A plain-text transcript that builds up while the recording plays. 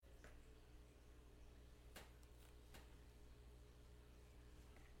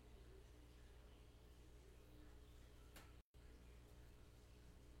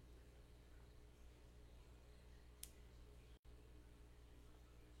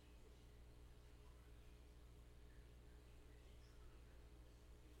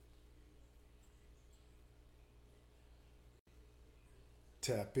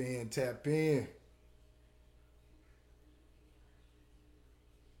Tap in, tap in.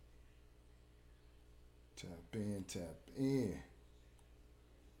 Tap in, tap in.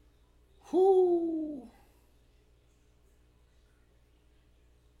 Whoo!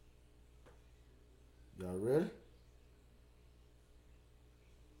 Y'all ready?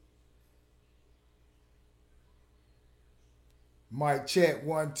 Mic check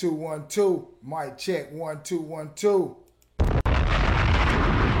 1 2 1 2. Mic check 1 2 1 2.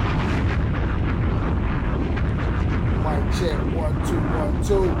 Mic check 1 2 1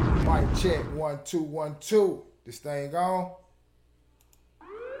 2. Mic check 1 2 1 2. This thing on.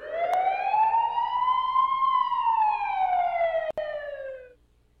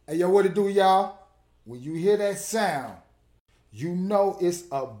 Hey, yo, what it do, y'all? When you hear that sound, you know it's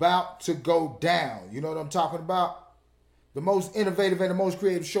about to go down. You know what I'm talking about? The most innovative and the most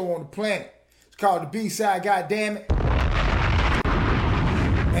creative show on the planet. It's called The B-Side, goddammit.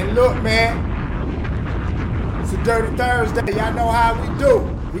 And look, man, it's a Dirty Thursday. Y'all know how we do.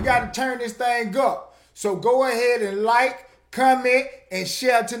 We got to turn this thing up. So go ahead and like, comment, and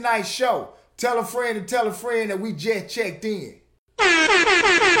share tonight's show. Tell a friend and tell a friend that we just checked in.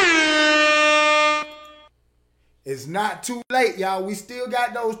 It's not too late, y'all. We still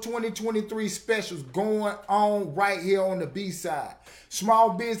got those 2023 specials going on right here on the B-Side.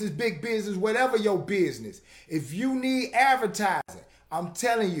 Small business, big business, whatever your business. If you need advertising, I'm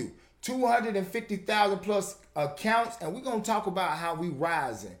telling you, 250,000 plus accounts, and we're going to talk about how we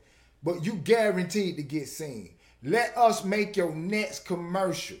rising. But you guaranteed to get seen. Let us make your next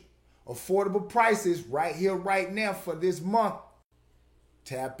commercial. Affordable prices right here, right now for this month.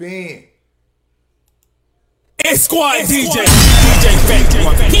 Tap in. Squad DJ Fat.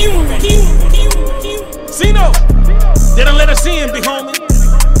 Cino, they done let us in, big homie.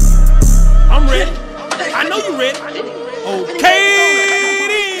 I'm ready. I know you ready.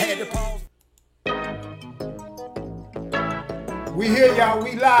 Okay. We here, y'all.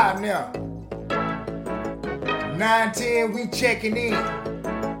 We live now. 9:10. We checking in.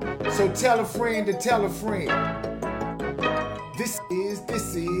 So tell a friend to tell a friend. This is the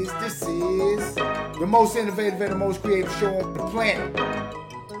most innovative and the most creative show on the planet.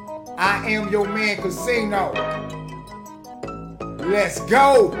 I am your man, Casino. Let's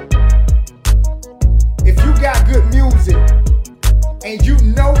go. If you got good music and you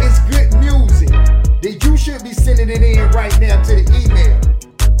know it's good music, then you should be sending it in right now to the email.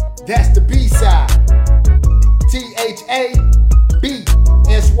 That's the B-Side.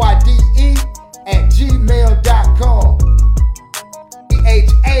 THABSYDE@gmail.com.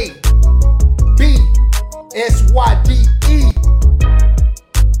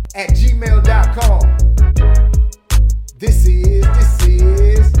 THABSYDE@gmail.com. This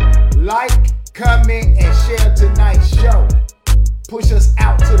is like, comment, and share tonight's show. Push us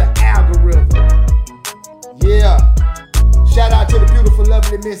out to the algorithm. Yeah. Shout out to the beautiful,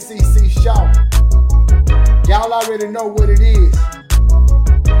 lovely Miss CC Shaw. Y'all already know what it is.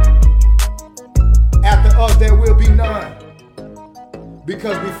 After us, there will be none.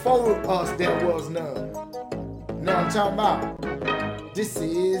 Because before us, there was none. You know what I'm talking about? This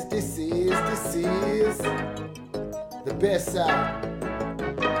is the best side.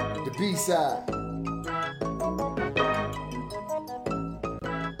 The B-Side.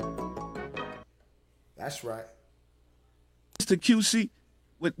 That's right. Mr. QC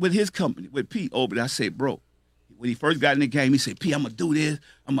with his company, with Pete over there, I said, bro, when he first got in the game, he said, Pete, I'm going to do this.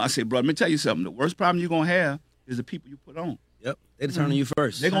 I said, bro, let me tell you something. The worst problem you're going to have is the people you put on. Yep, they turn on you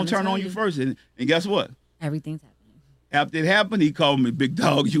first. They're going to turn on you first. And guess what? Everything's happening. After it happened, he called me, big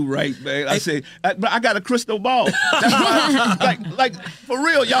dog, you right, man. I said, but I got a crystal ball. That's why, like, for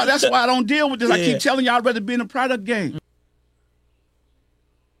real, y'all, that's why I don't deal with this. Yeah. I keep telling y'all I'd rather be in a product game.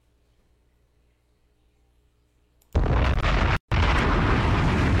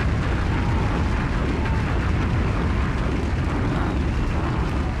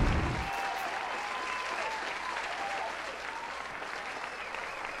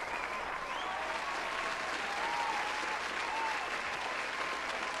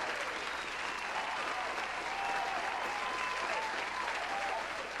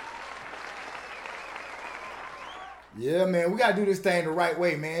 Yeah, man, we got to do this thing the right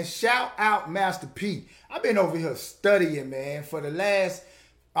way, man. Shout out Master P. I've been over here studying, man, for the last,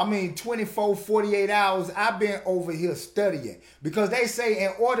 24, 48 hours. I've been over here studying because they say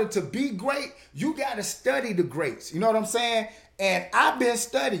in order to be great, you got to study the greats. You know what I'm saying? And I've been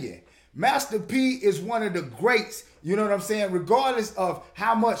studying. Master P is one of the greats, you know what I'm saying? Regardless of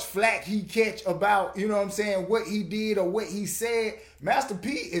how much flack he catch about, you know what I'm saying, what he did or what he said, Master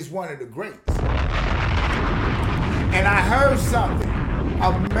P is one of the greats. And I heard something.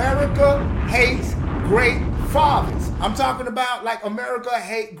 America hates great fathers. I'm talking about like America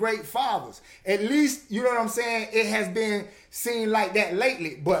hate great fathers. At least, you know what I'm saying? It has been seen like that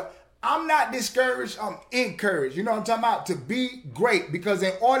lately. But I'm not discouraged, I'm encouraged. You know what I'm talking about? To be great. Because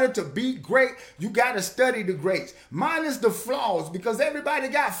in order to be great, you got to study the greats. Minus the flaws, because everybody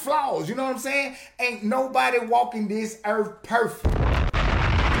got flaws. You know what I'm saying? Ain't nobody walking this earth perfect.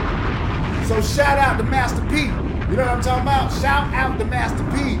 So shout out to Master P. You know what I'm talking about? Shout out to Master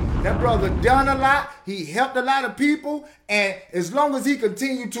P. That brother done a lot. He helped a lot of people. And as long as he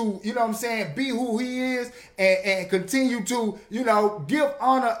continue to, you know what I'm saying, be who he is and continue to, you know, give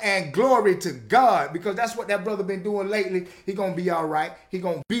honor and glory to God, because that's what that brother been doing lately, he gonna be all right. He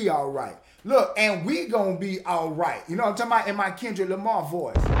gonna be all right. Look, and we gonna be all right. You know what I'm talking about? In my Kendrick Lamar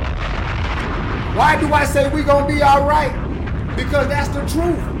voice. Why do I say we gonna be all right? Because that's the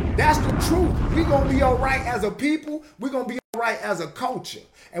truth. That's the truth. We're going to be all right as a people. We're going to be all right as a culture.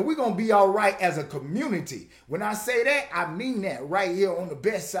 And we're going to be all right as a community. When I say that, I mean that right here on the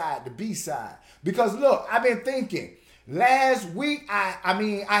best side, the B side. Because look, I've been thinking. Last week, I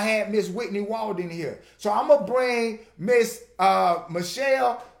had Miss Whitney Walden here. So I'm going to bring Miss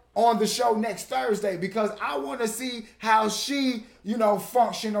Michelle on the show next Thursday, because I want to see how she, you know,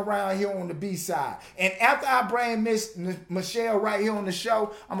 function around here on the B side. And after I bring Miss Michelle right here on the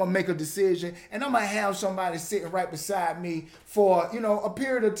show, I'm going to make a decision, and I'm going to have somebody sitting right beside me for, you know, a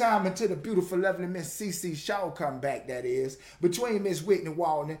period of time until the beautiful, lovely Miss CC Shaw come back, that is, between Miss Whitney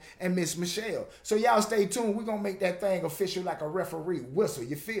Walden and Miss Michelle. So y'all stay tuned. We're going to make that thing official like a referee whistle.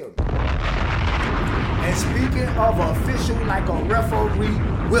 You feel me? And speaking of official like a referee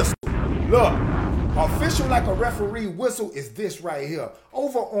whistle, look, official like a referee whistle is this right here.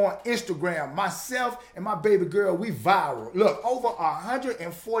 Over on Instagram, myself and my baby girl, we viral. Look, over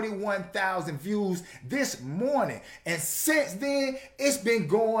 141,000 views this morning. And since then, it's been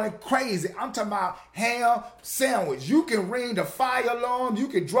going crazy. I'm talking about ham sandwich. You can ring the fire alarm, you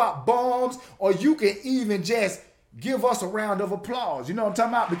can drop bombs, or you can even just give us a round of applause. You know what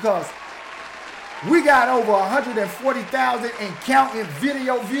I'm talking about? Because we got over 140,000 and counting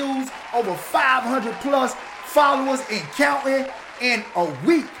video views, over 500 plus followers and counting in a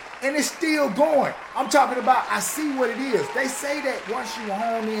week. And it's still going. I'm talking about, I see what it is. They say that once you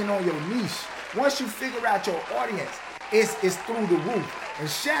hone in on your niche, once you figure out your audience, it's through the roof. And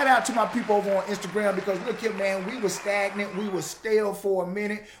shout out to my people over on Instagram, because look here, man, we were stagnant, we were stale for a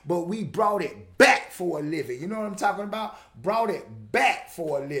minute, but we brought it back for a living. You know what I'm talking about? Brought it back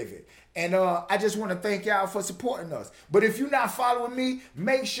for a living. And I just want to thank y'all for supporting us. But if you're not following me,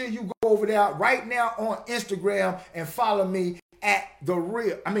 make sure you go over there right now on Instagram and follow me at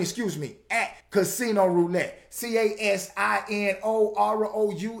Casino Roulette.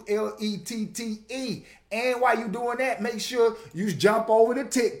 CasinoRoulette. And while you're doing that, make sure you jump over to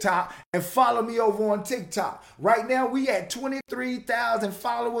TikTok and follow me over on TikTok. Right now, we at 23,000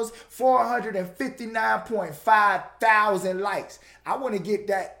 followers, 459.5 thousand likes. I want to get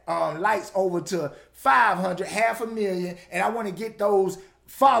that likes over to 500, 500,000, and I want to get those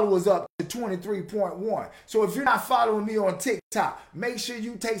followers up to 23.1. So if you're not following me on TikTok, make sure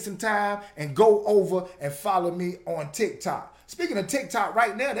you take some time and go over and follow me on TikTok. Speaking of TikTok,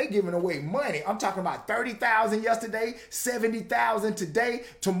 right now, they're giving away money. I'm talking about 30,000 yesterday, 70,000 today.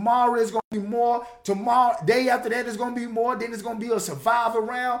 Tomorrow is going to be more. Tomorrow, day after that is going to be more. Then it's going to be a survivor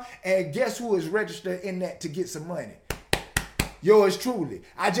round. And guess who is registered in that to get some money? Yours truly.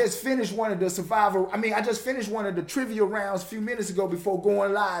 I just finished one of the trivia rounds a few minutes ago before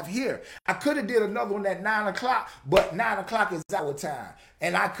going live here. I could have did another one at 9 o'clock, but 9 o'clock is our time.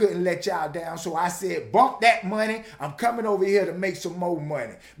 And I couldn't let y'all down, so I said, bump that money. I'm coming over here to make some more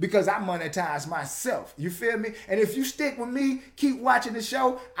money because I monetize myself. You feel me? And if you stick with me, keep watching the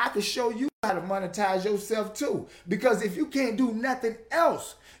show, I can show you how to monetize yourself too. Because if you can't do nothing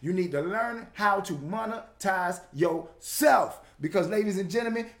else, you need to learn how to monetize yourself. Because ladies and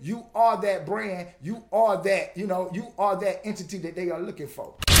gentlemen, you are that brand. You are that, you are that entity that they are looking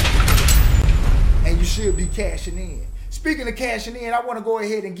for. And you should be cashing in. Speaking of cashing in, I want to go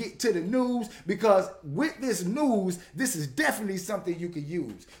ahead and get to the news, because with this news, this is definitely something you can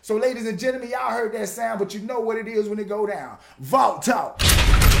use. So ladies and gentlemen, y'all heard that sound, but you know what it is when it go down. Vault Talk.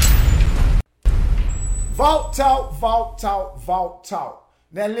 Vault Talk, Vault Talk, Vault Talk.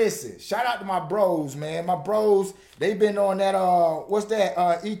 Now listen, shout out to my bros, man. My bros, they been on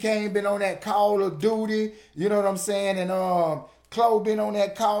that, E-Kane been on that Call of Duty, you know what I'm saying? And Chloe been on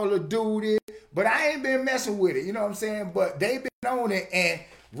that Call of Duty, but I ain't been messing with it, you know what I'm saying? But they been on it, and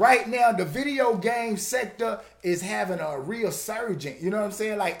Right now, the video game sector is having a resurgence. You know what I'm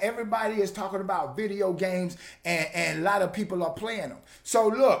saying? Like, everybody is talking about video games, and a lot of people are playing them. So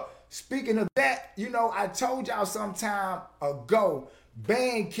look, speaking of that, you know, I told y'all some time ago,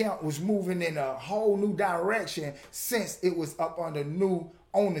 Bandcamp was moving in a whole new direction since it was up under new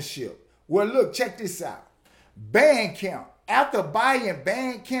ownership. Well, look, check this out. Bandcamp. After buying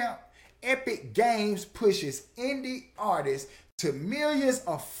Bandcamp, Epic Games pushes indie artists to millions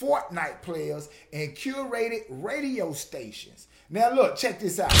of Fortnite players and curated radio stations. Now look, check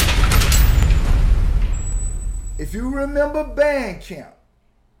this out. If you remember Bandcamp,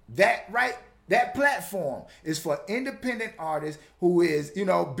 that platform is for independent artists who is, you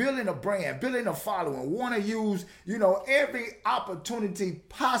know, building a brand, building a following, want to use, you know, every opportunity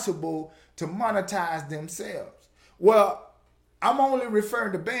possible to monetize themselves. Well, I'm only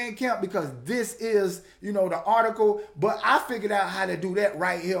referring to Bandcamp because this is, you know, the article, but I figured out how to do that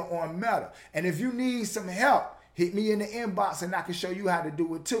right here on Meta. And if you need some help, hit me in the inbox and I can show you how to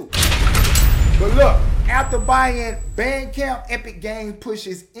do it too. But look, after buying Bandcamp, Epic Games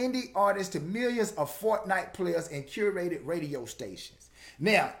pushes indie artists to millions of Fortnite players and curated radio stations.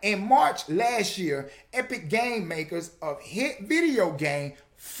 Now, in March last year, Epic Game makers of hit video game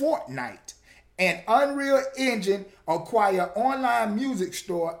Fortnite and Unreal Engine acquire online music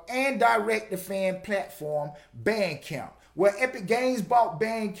store and direct-to-fan platform Bandcamp. Well, Epic Games bought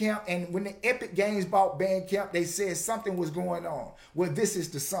Bandcamp, and when the Epic Games bought Bandcamp, they said something was going on. Well, this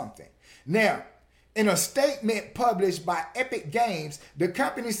is the something. Now, in a statement published by Epic Games, the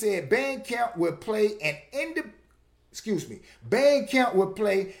company said Bandcamp will play an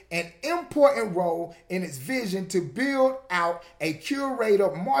important role in its vision to build out a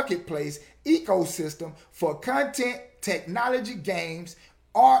curated marketplace ecosystem for content, technology, games,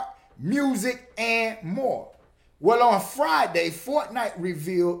 art, music, and more. Well, on Friday, Fortnite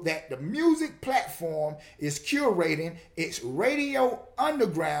revealed that the music platform is curating its Radio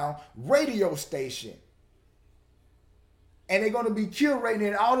Underground radio station. And they're going to be curating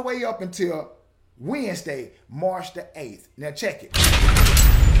it all the way up until Wednesday, March the 8th. Now check it.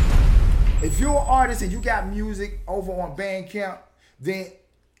 If you're an artist and you got music over on Bandcamp, then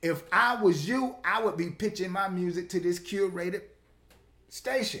if I was you, I would be pitching my music to this curated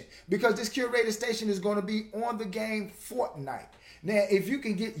station, because this curated station is going to be on the game Fortnite. Now, if you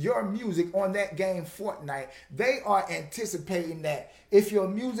can get your music on that game Fortnite, they are anticipating that if your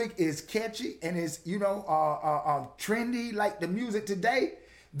music is catchy and is, you know, trendy like the music today,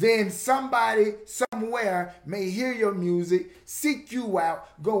 then somebody somewhere may hear your music, seek you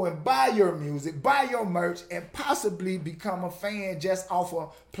out, go and buy your music, buy your merch, and possibly become a fan just off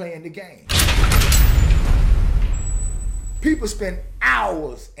of playing the game. People spend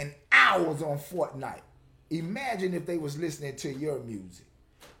hours and hours on Fortnite. Imagine if they was listening to your music.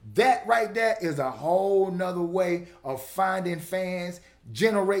 That right there is a whole nother way of finding fans,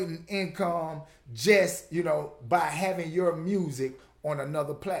 generating income, just, you know, by having your music on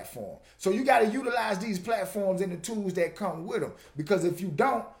another platform. So you got to utilize these platforms and the tools that come with them, because if you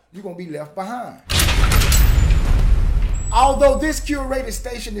don't, you're going to be left behind. Although this curated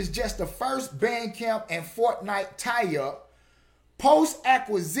station is just the first Bandcamp and Fortnite tie-up,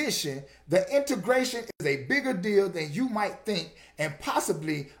 post-acquisition, the integration is a bigger deal than you might think, and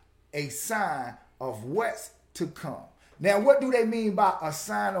possibly a sign of what's to come. Now, what do they mean by a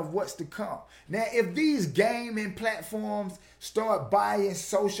sign of what's to come? Now, if these gaming platforms start buying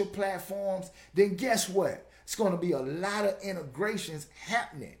social platforms, then guess what? It's going to be a lot of integrations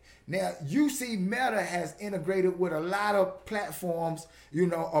happening. Now, you see Meta has integrated with a lot of platforms, you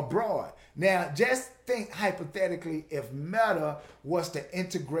know, abroad. Now, just think hypothetically if Meta was to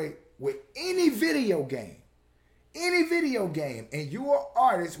integrate with any video game, and you're an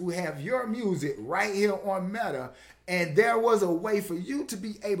artist who have your music right here on Meta, and there was a way for you to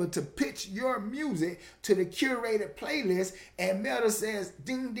be able to pitch your music to the curated playlist, and Meta says,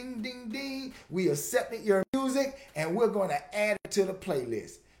 ding, ding, ding, ding, we accepted your music, and we're going to add it to the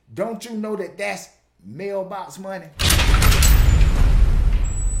playlist. Don't you know that that's mailbox money?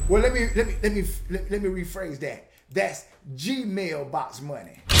 Well, let me rephrase that. That's Gmail box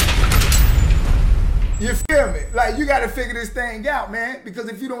money. You feel me? Like, you got to figure this thing out, man, because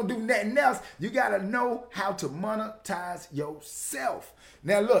if you don't do nothing else, you got to know how to monetize yourself.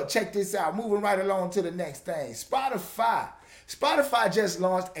 Now, look, check this out. Moving right along to the next thing. Spotify just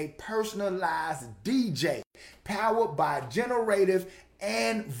launched a personalized DJ powered by generative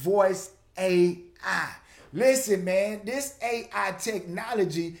and voice AI. Listen, man, this AI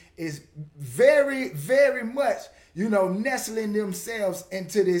technology is very, very much, you know, nestling themselves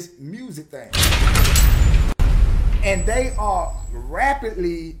into this music thing. And they are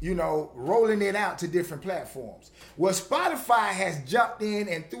rapidly, rolling it out to different platforms. Well, Spotify has jumped in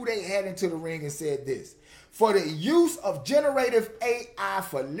and threw their head into the ring and said this: for the use of generative AI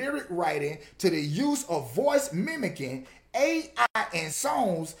for lyric writing to the use of voice mimicking, AI and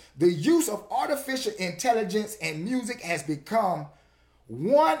songs, the use of artificial intelligence and music has become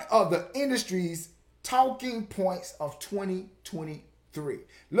one of the industry's talking points of 2023.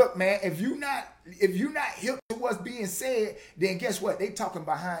 Look, man, if you're not hip to what's being said, then guess what? They talking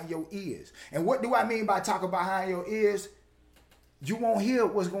behind your ears. And what do I mean by talking behind your ears? You won't hear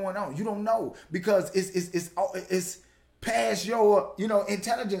what's going on. You don't know, because it's past your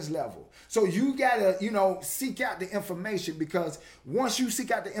intelligence level. So you gotta seek out the information, because once you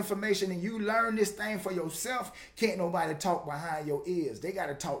seek out the information and you learn this thing for yourself, can't nobody talk behind your ears. They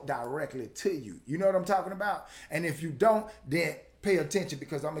gotta talk directly to you. You know what I'm talking about? And if you don't, then pay attention,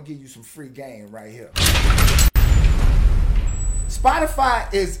 because I'm gonna give you some free game right here.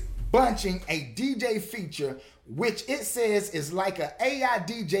 Spotify is bunching a DJ feature, which it says is like an AI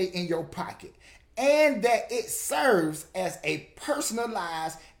DJ in your pocket, and that it serves as a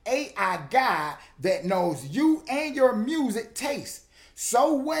personalized AI guide that knows you and your music taste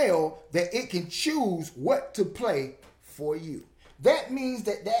so well that it can choose what to play for you. That means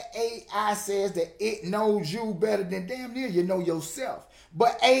that AI says that it knows you better than damn near you know yourself.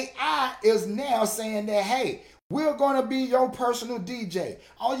 But AI is now saying that, hey, we're going to be your personal DJ.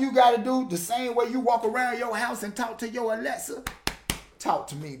 All you got to do, the same way you walk around your house and talk to your Alexa, talk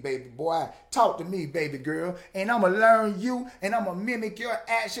to me, baby boy. Talk to me, baby girl. And I'm going to learn you, and I'm going to mimic your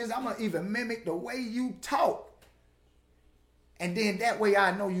actions. I'm going to even mimic the way you talk. And then that way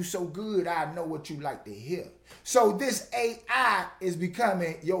I know you so good, I know what you like to hear. So this AI is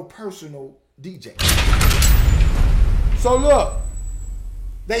becoming your personal DJ. So look,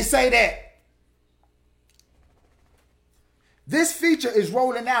 they say that this feature is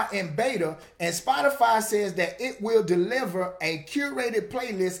rolling out in beta, and Spotify says that it will deliver a curated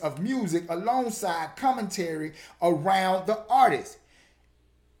playlist of music alongside commentary around the artist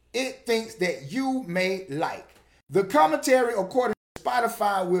it thinks that you may like. The commentary, according to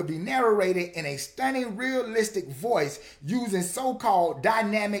Spotify, will be narrated in a stunning, realistic voice using so-called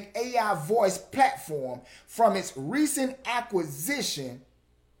dynamic AI voice platform from its recent acquisition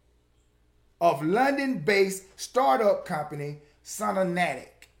of London-based startup company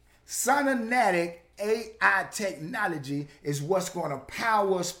Sonomatic. Sonomatic AI technology is what's going to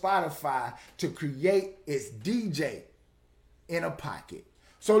power Spotify to create its DJ in a pocket.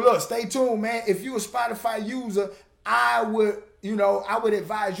 So look, stay tuned, man. If you're a Spotify user, I would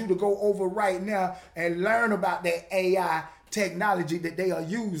advise you to go over right now and learn about that AI technology that they are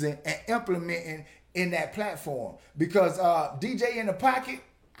using and implementing in that platform. Because DJ in the pocket,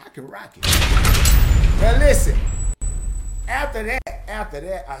 I can rock it. Now listen, after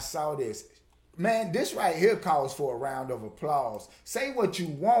that, I saw this. Man, this right here calls for a round of applause. Say what you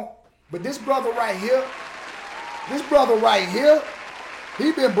want, but this brother right here,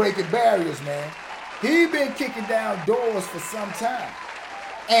 he been breaking barriers, man. He been kicking down doors for some time.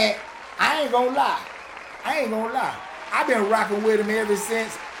 And I ain't gonna lie. I've been rocking with him ever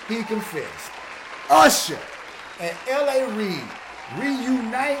since he confessed. Usher and L.A. Reid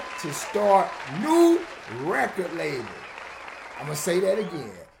reunite to start new record label. I'm going to say that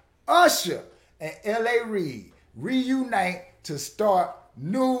again. Usher and L.A. Reid reunite to start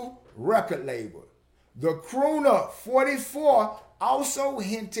new record label. The crooner 44 also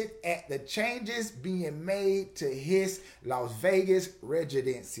hinted at the changes being made to his Las Vegas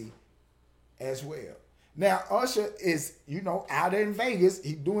residency as well. Now, Usher is, out in Vegas.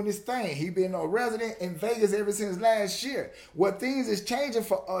 He doing his thing. He been a resident in Vegas ever since last year. Well, things is changing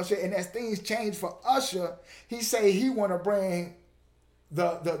for Usher, and as things change for Usher, he say he want to bring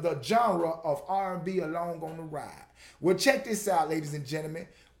the genre of R&B along on the ride. Well, check this out, ladies and gentlemen,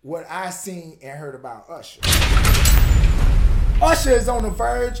 what I seen and heard about Usher. Usher is on the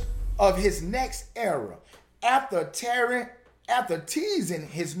verge of his next era after teasing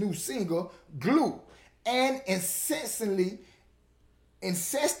his new single, Glue, and incessantly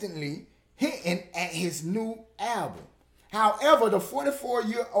hinting at his new album. However, the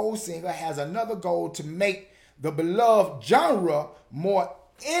 44-year-old singer has another goal to make the beloved genre more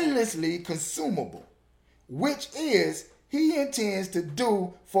endlessly consumable, which is he intends to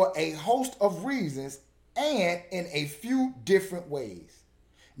do for a host of reasons and in a few different ways.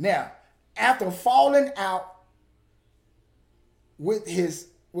 Now, after falling out with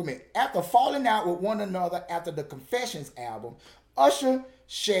one another after the Confessions album, Usher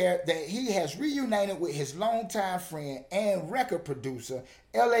shared that he has reunited with his longtime friend and record producer,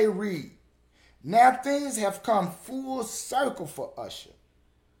 L.A. Reid. Now things have come full circle for Usher.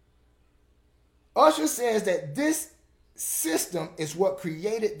 Usher says that this system is what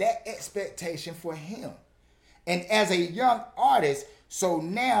created that expectation for him. And as a young artist, so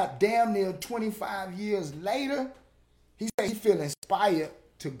now damn near 25 years later, he said he feel inspired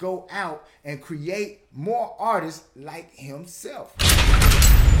to go out and create more artists like himself.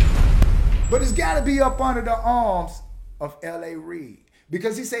 But it's got to be up under the arms of L.A. Reid.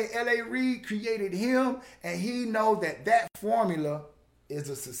 Because he said L.A. Reid created him, and he know that that formula is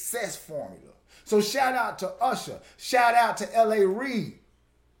a success formula. So shout out to Usher. Shout out to L.A. Reid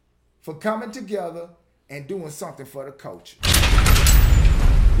for coming together and doing something for the culture.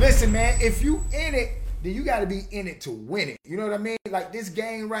 Listen, man, if you in it, then you got to be in it to win it. You know what I mean? Like this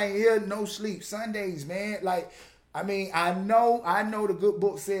game right here, no sleep Sundays, man. Like, I mean, I know the good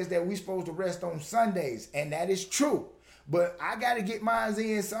book says that we supposed to rest on Sundays, and that is true. But I got to get mine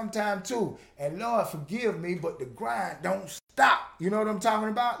in sometime too. And Lord, forgive me, but the grind don't stop. You know what I'm talking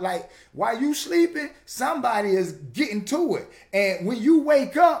about? Like, while you sleeping, somebody is getting to it. And when you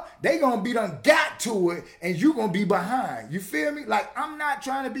wake up, they going to be done got to it, and you going to be behind. You feel me? Like, I'm not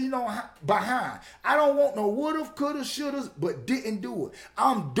trying to be no behind. I don't want no woulda, coulda, shouldas, but didn't do it.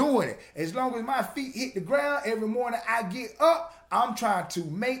 I'm doing it. As long as my feet hit the ground every morning I get up, I'm trying to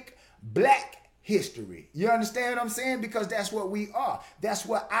make Black history. You understand what I'm saying? Because that's what we are. That's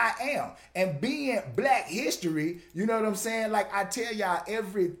what I am. And being Black history, you know what I'm saying? Like I tell y'all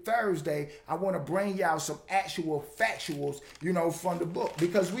every Thursday, I want to bring y'all some actual factuals, you know, from the book.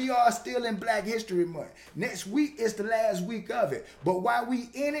 Because we are still in Black History Month. Next week is the last week of it. But while we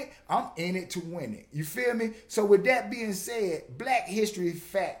in it, I'm in it to win it. You feel me? So with that being said, Black History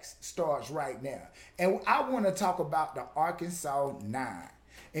Facts starts right now. And I want to talk about the Arkansas 9.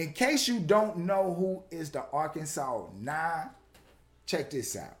 In case you don't know who is the Arkansas 9, check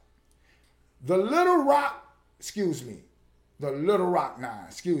this out. The Little Rock 9,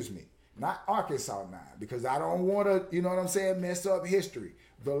 not Arkansas 9, because I don't want to, you know what I'm saying, mess up history.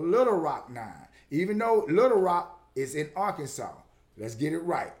 The Little Rock 9, even though Little Rock is in Arkansas, let's get it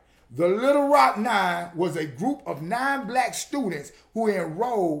right. The Little Rock 9 was a group of 9 Black students who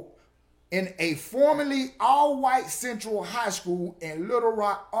enrolled in a formerly all-white Central High School in Little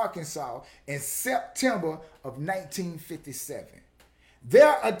Rock, Arkansas in September of 1957.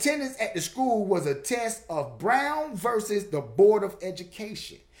 Their attendance at the school was a test of Brown versus the Board of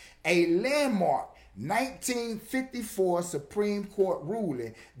Education, a landmark 1954 Supreme Court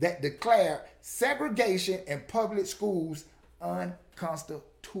ruling that declared segregation in public schools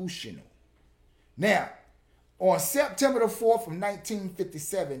unconstitutional. Now, on September the 4th of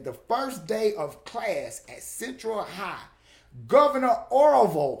 1957, the first day of class at Central High, Governor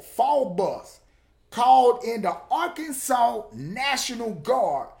Orville Faubus called in the Arkansas National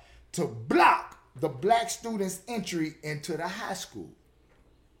Guard to block the Black students' entry into the high school.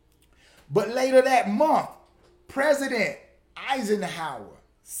 But later that month, President Eisenhower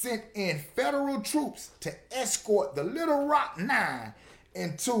sent in federal troops to escort the Little Rock 9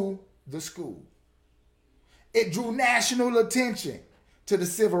 into the school. It drew national attention to the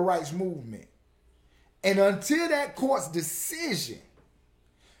civil rights movement. And until that court's decision,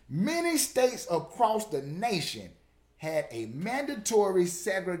 many states across the nation had a mandatory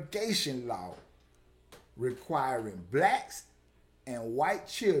segregation law requiring Blacks and white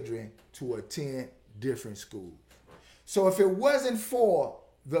children to attend different schools. So if it wasn't for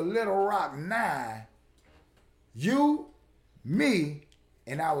the Little Rock 9, you, me,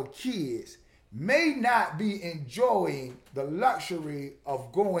 and our kids may not be enjoying the luxury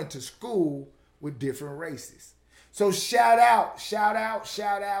of going to school with different races. So shout out,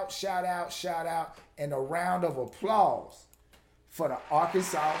 and a round of applause for the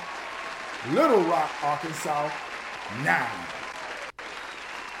Little Rock, Arkansas 9.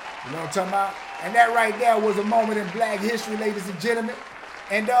 You know what I'm talking about? And that right there was a moment in Black history, ladies and gentlemen.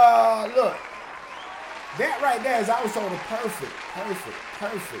 And look, that right there is also the perfect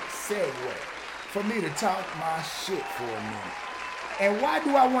segue for me to talk my shit for a minute. And why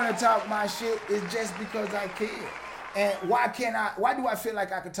do I want to talk my shit? It's just because I can. And why do I feel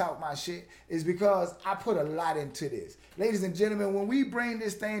like I can talk my shit? Is because I put a lot into this. Ladies and gentlemen, when we bring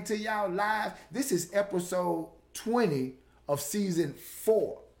this thing to y'all live, this is episode 20 of season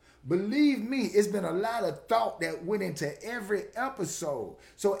 4. Believe me, it's been a lot of thought that went into every episode.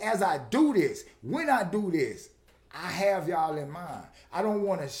 So as I do this, when I do this, I have y'all in mind. I don't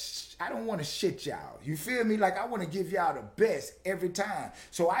want to shit y'all. You feel me? Like I want to give y'all the best every time.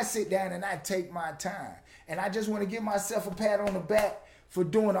 So I sit down and I take my time. And I just want to give myself a pat on the back for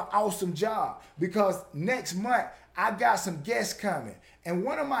doing an awesome job. Because next month, I got some guests coming. And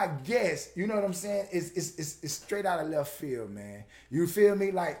one of my guests, you know what I'm saying, is straight out of left field, man. You feel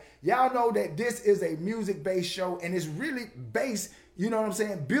me? Like, y'all know that this is a music-based show, and it's really based, you know what I'm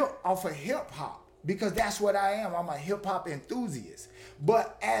saying, built off of hip-hop. Because that's what I am. I'm a hip-hop enthusiast.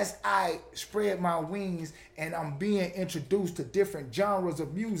 But as I spread my wings and I'm being introduced to different genres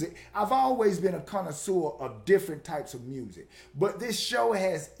of music, I've always been a connoisseur of different types of music. But this show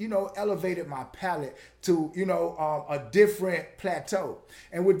has, you know, elevated my palate to, you know, a different plateau.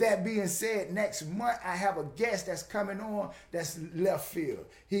 And with that being said, next month I have a guest that's coming on that's left field.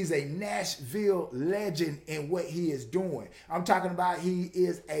 He's a Nashville legend in what he is doing. I'm talking about he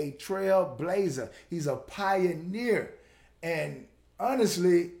is a trailblazer. He's a pioneer. And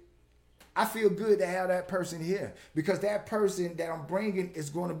honestly, I feel good to have that person here because that person that I'm bringing is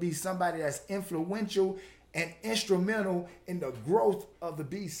going to be somebody that's influential and instrumental in the growth of the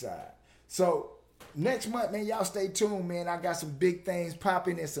B-side. So next month, man, y'all stay tuned, man. I got some big things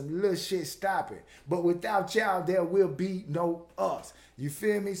popping and some little shit stopping. But without y'all, there will be no us. You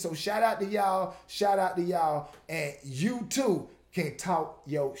feel me? So shout out to y'all, and you too can talk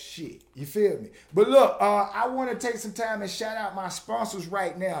your shit. You feel me? But look, I want to take some time and shout out my sponsors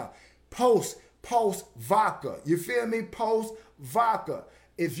right now. Post Vodka. You feel me? Post Vodka.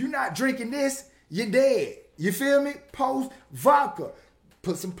 If you're not drinking this, you're dead. You feel me? Post Vodka.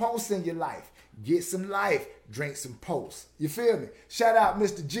 Put some Post in your life. Get some life. Drink some Post. You feel me? Shout out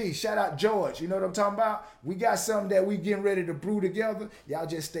Mr. G. Shout out George. You know what I'm talking about? We got something that we getting ready to brew together. Y'all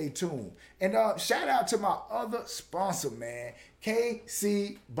just stay tuned. And shout out to my other sponsor, man.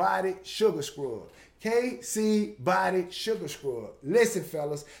 KC Body Sugar Scrub. KC Body Sugar Scrub. Listen,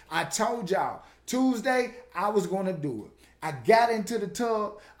 fellas, I told y'all Tuesday I was going to do it. I got into the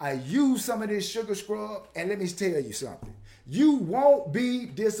tub. I used some of this sugar scrub. And let me tell you something. You won't be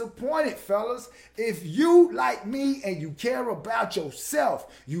disappointed, fellas. If you like me and you care about yourself,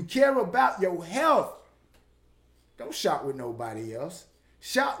 you care about your health, don't shop with nobody else.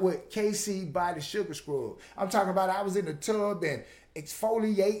 Shop with KC Body Sugar Scrub. I'm talking about I was in the tub and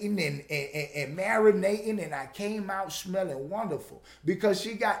exfoliating and marinating, and I came out smelling wonderful because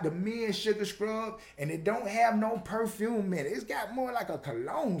she got the men's sugar scrub and it don't have no perfume in it. It's got more like a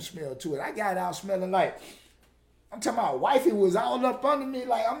cologne smell to it. I got out smelling like, I'm talking about wifey was all up under me.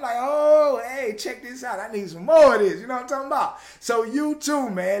 Like, I'm like, oh, hey, check this out. I need some more of this. You know what I'm talking about? So you too,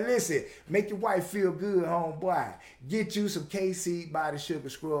 man. Listen, make your wife feel good, homeboy. Get you some KC Body Sugar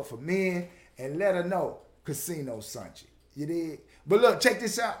Scrub for men and let her know Casino sent you. You dig? But look, check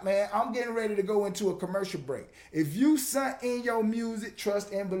this out, man. I'm getting ready to go into a commercial break. If you sent in your music,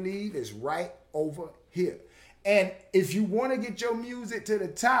 Trust and Believe is right over here. And if you want to get your music to the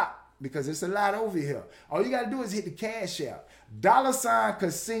top, because it's a lot over here, all you got to do is hit the cash out. $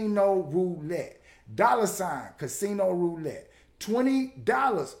 Casino Roulette. $ Casino Roulette.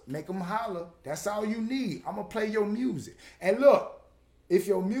 $20. Make them holler. That's all you need. I'm going to play your music. And look, if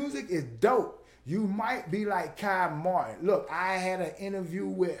your music is dope, you might be like Kai Martin. Look, I had an interview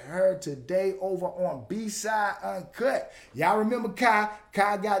with her today over on B-Side Uncut. Y'all remember Kai?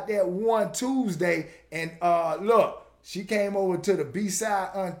 Kai got that one Tuesday. And look, she came over to the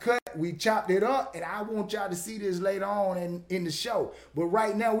B-Side Uncut. We chopped it up, and I want y'all to see this later on in the show. But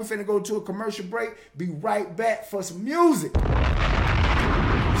right now, we're finna go to a commercial break. Be right back for some music.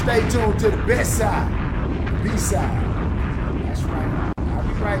 Stay tuned to the best side, B-Side. That's right. I'll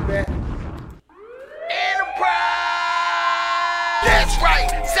be right back. Enterprise! That's right.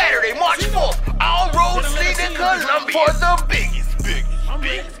 Saturday, March 4th. All roads lead to Columbia for the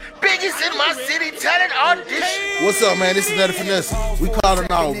biggest in my city talent audition. What's up, man? This is Nutty Finesse. We calling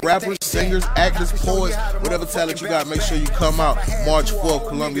out rappers, singers, actors, poets, whatever talent you got. Make sure you come out March 4th,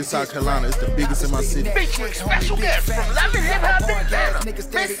 Columbia, South Carolina. It's the biggest in my city. Featuring special guests from Love and Hip Hop Atlanta,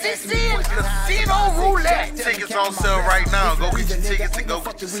 Mississippi, and Casino Roulette. Tickets on sale right now. Go get your tickets and go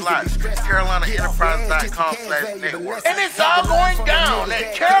get your slots. CarolinaEnterprise.com/network. And it's all going down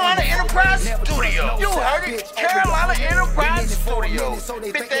at Carolina Enterprise Studio. You heard it, Carolina Enterprise Studio.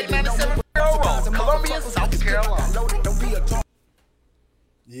 5897 Road, Columbia, South Carolina.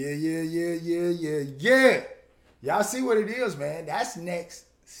 Yeah. Y'all see what it is, man. That's next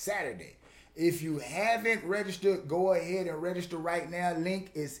Saturday. If you haven't registered, go ahead and register right now.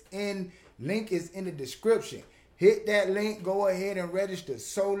 Link is in the description. Hit that link, go ahead and register.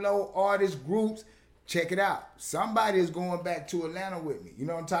 Solo artist groups, check it out. Somebody is going back to Atlanta with me. You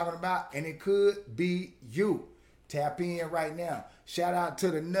know what I'm talking about? And it could be you. Tap in right now. Shout out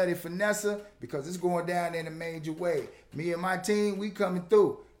to the Nutty Finesse because it's going down in a major way. Me and my team, we coming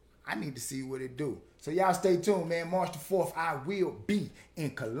through. I need to see what it do. So y'all stay tuned, man. March the 4th, I will be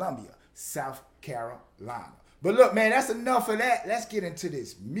in Columbia, South Carolina. But look, man, that's enough of that. Let's get into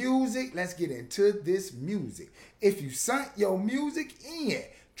this music. If you sunk your music in,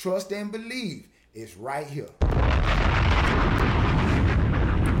 trust and believe, it's right here.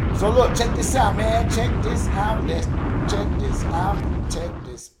 So look, check this out, man. Check this out. Let's check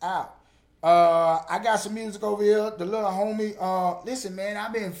this out. I got some music over here. The little homie. Listen, man,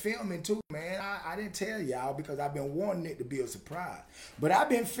 I've been filming too, man. I didn't tell y'all because I've been wanting it to be a surprise. But I've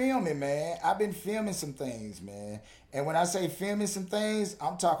been filming, man. I've been filming some things, man. And when I say filming some things,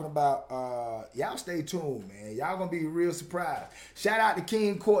 I'm talking about, y'all stay tuned, man. Y'all gonna be real surprised. Shout out to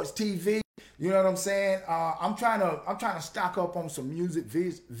King Courts TV. You know what I'm saying? I'm trying to stock up on some music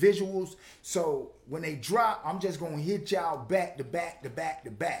visuals. So when they drop, I'm just gonna hit y'all back to back.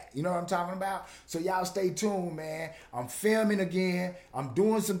 You know what I'm talking about? So y'all stay tuned, man. I'm filming again. I'm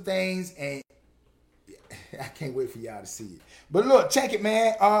doing some things, and I can't wait for y'all to see it. But look, check it,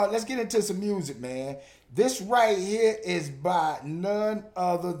 man. Let's get into some music, man. This right here is by none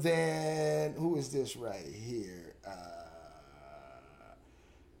other than, who is this right here?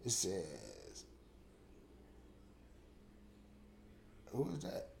 It says, who is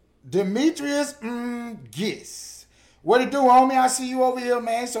that? Demetrius Gis. What it do, homie? I see you over here,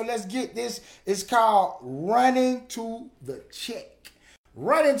 man. So let's get this. It's called Running to the Check.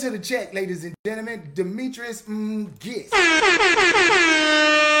 Running to the Check, ladies and gentlemen. Demetrius Gis.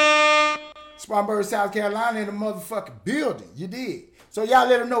 Spartanburg, South Carolina, in the motherfucking building. You did. So y'all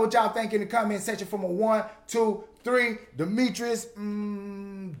let them know what y'all think in the comment section from a 1, 2, 3. Demetrius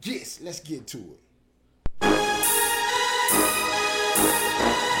Gis. Let's get to it.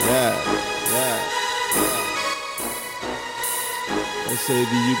 Yeah. They say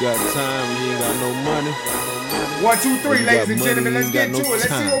that you got time, you ain't got no money. 1, 2, 3, ladies and gentlemen. Let's get to it. Let's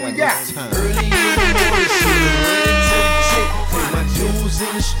see what we got. Early in the morning, shit, running to the check. Put my jewels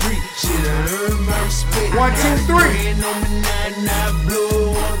in the street, shit, I earn my respect. 1, 2, 3.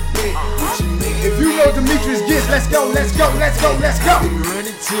 If you know Demetrius Gis, let's go. Running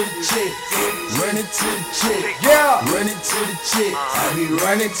to the check, running to the check. Yeah. Running to the check, I be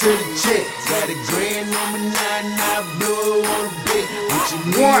running to the check. Got a grand on my 9, I blow on a bit.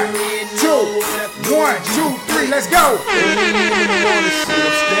 1, 2, 1, 2, 3, let's go. Early in the morning, shit,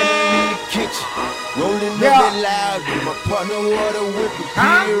 I'm standing in the kitchen, rolling up that loud. My partner water whipping,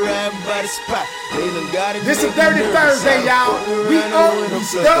 riding by the spot. They done got it. This is Dirty Thursday, y'all. We up, we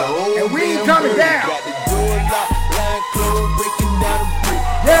stuck, and we ain't coming down. Got the door locked, line closed, breaking down the brick.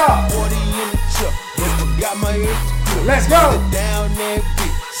 Yeah. 40 in the truck, but forgot my extra. Let's go. Down that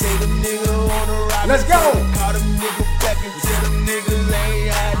beat, say the nigga on the rock. Let's go. Call them niggas back and tell them niggas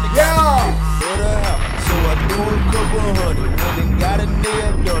ain't had the Yeah. for the house. So I threw a couple hundred, and got a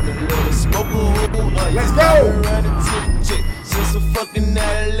nail done, a little smoke a whole onion. Let's go. Running to the chick, since a fucking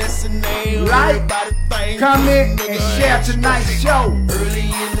adolescent, ain't Like, about a thing. comment, and share tonight's show. Early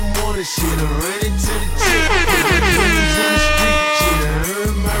in the morning, shit, I'm running to the chick. In the street, shit, I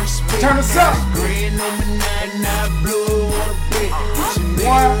earn my respect. Turn us up. Grand on my 9, I blow on a bit.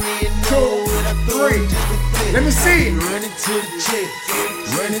 1, 2, 3. Let me see it. Running to the chick,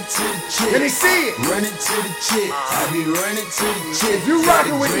 running to the chick. Let me see it. Running to the chick, I be running to the chick. If you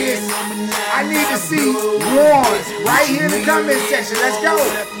rocking with this, I need to see ones right here in the comment section. Let's go.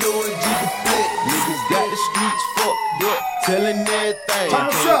 Niggas got the streets fucked up, telling everything. Turn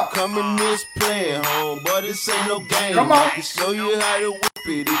us up. Come in this playing home, but this ain't no game. Come on. I can show you how to whip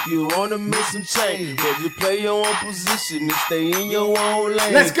it if you wanna make some change. But you play your own position and stay in your own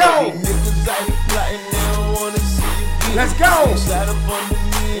lane. Let's go. These niggas out here plotting, they don't wanna see you get. Let's go. Slide up under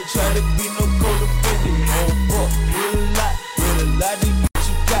me and try to be no codependent. Oh fuck, real lot, to get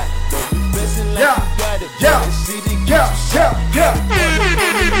you got. Don't be pressing like Yeah. you got it. Yeah. Yeah.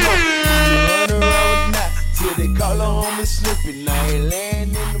 Run around with knots till they call her home and slipping. I ain't laying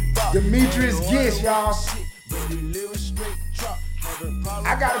in the box. Demetrius Gis, y'all.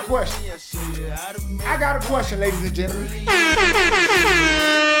 I got a question. I got a question, ladies and gentlemen.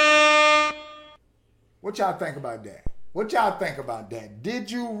 What y'all think about that? What y'all think about that? Did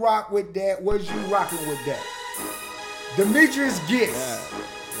you rock with that? Was you rocking with that? Demetrius Gis.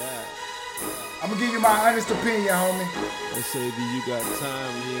 I'm gonna give you my honest opinion, homie. They say that you got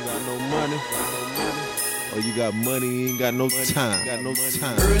time, you ain't got no money. Or you got money, you ain't got no time.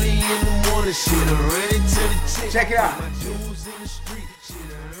 Early in the morning, shit, I'm ready to the check. Check it out.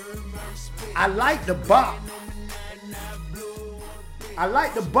 I like the bop. I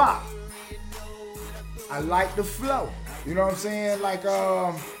like the bop. I like the flow. You know what I'm saying? Like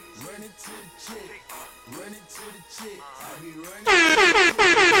I'm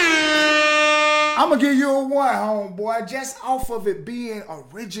I'm gonna give you a 1, homeboy, just off of it being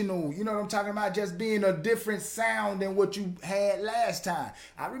original. You know what I'm talking about? Just being a different sound than what you had last time.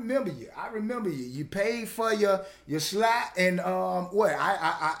 I remember you. You paid for your slot, and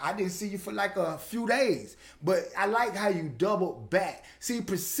I didn't see you for like a few days. But I like how you doubled back. See,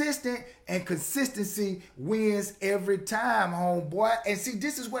 persistent and consistency wins every time, homeboy. And see,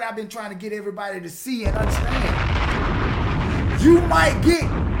 this is what I've been trying to get everybody to see and understand. You might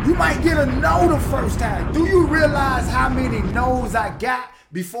get a no the first time. Do you realize how many no's I got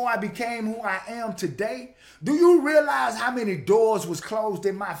before I became who I am today? Do you realize how many doors was closed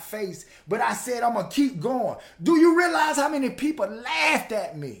in my face, but I said I'm gonna keep going? Do you realize how many people laughed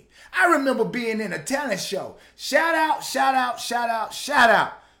at me? I remember being in a talent show. Shout out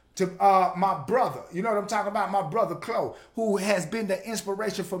to my brother. You know what I'm talking about? My brother Chloe, who has been the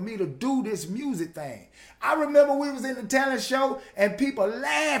inspiration for me to do this music thing. I remember we was in the talent show and people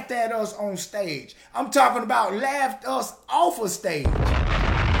laughed at us on stage. I'm talking about laughed us off of stage.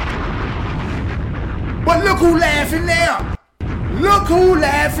 But look who laughing now. Look who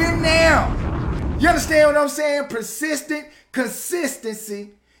laughing now. You understand what I'm saying? Persistent consistency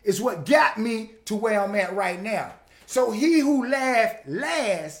is what got me to where I'm at right now. So he who laughed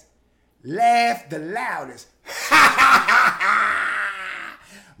last, laughed the loudest.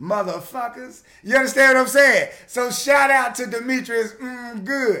 Motherfuckers. You understand what I'm saying? So shout out to Demetrius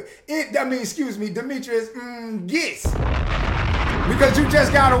Good. Demetrius Gis. Because you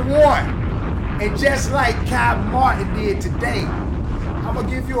just got a 1. And just like Kai Martin did today, I'm going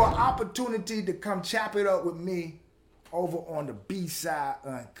to give you an opportunity to come chop it up with me over on the B-Side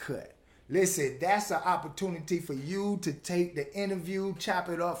Uncut. Listen, that's an opportunity for you to take the interview, chop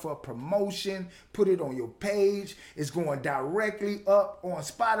it up for promotion, put it on your page. It's going directly up on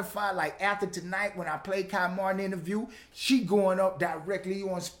Spotify. Like after tonight when I play Kai Martin interview, she going up directly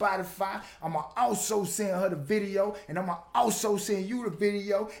on Spotify. I'm going to also send her the video, and I'm going to also send you the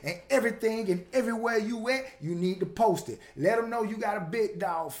video, and everything and everywhere you at, you need to post it. Let them know you got a big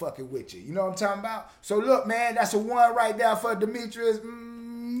dog fucking with you. You know what I'm talking about? So look, man, that's a 1 right there for Demetrius.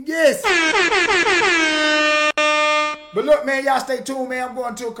 Yes. But look, man, y'all stay tuned, man. I'm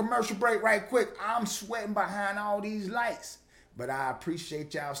going to a commercial break right quick. I'm sweating behind all these lights, but I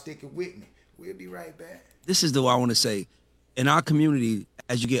appreciate y'all sticking with me. We'll be right back. This is the what I want to say. In our community,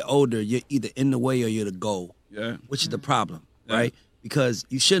 as you get older, you're either in the way or you're the goal. Yeah. Which is the problem, right? Because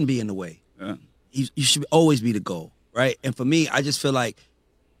you shouldn't be in the way. Yeah. You should always be the goal, right? And for me, I just feel like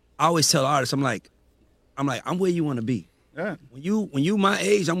I always tell artists, I'm like, I'm where you want to be. Yeah. When you my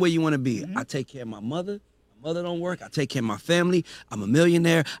age, I'm where you want to be. I take care of my mother. My mother don't work. I take care of my family. I'm a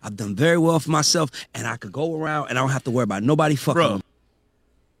millionaire. I've done very well for myself, and I could go around and I don't have to worry about nobody fucking with me.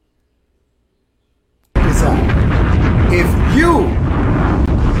 If you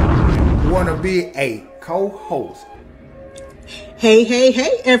want to be a co-host.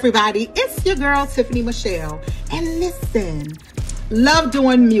 Hey, everybody. It's your girl, Tiffany Michelle. And listen, love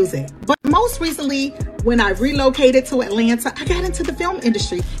doing music. But most recently, when I relocated to Atlanta, I got into the film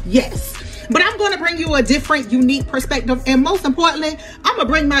industry. Yes. But I'm going to bring you a different, unique perspective. And most importantly, I'm going to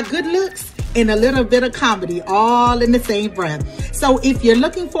bring my good looks and a little bit of comedy all in the same breath. So if you're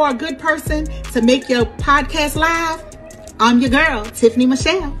looking for a good person to make your podcast live, I'm your girl, Tiffany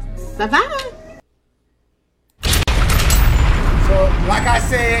Michelle. Bye-bye. So, like I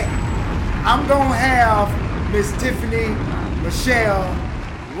said, I'm going to have Miss Tiffany Michelle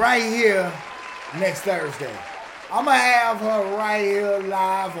right here next Thursday. I'm going to have her right here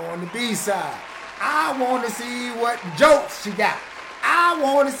live on the B-side. I want to see what jokes she got. I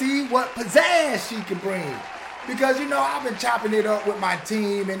want to see what pizzazz she can bring. Because, you know, I've been chopping it up with my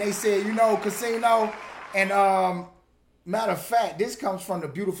team, and they said, you know, Casino, and matter of fact, this comes from the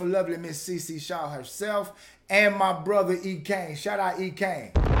beautiful, lovely Miss CeCe Shaw herself and my brother E. Kane. Shout out E.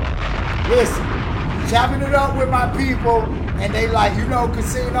 Kane. Listen, chopping it up with my people, and they like, you know,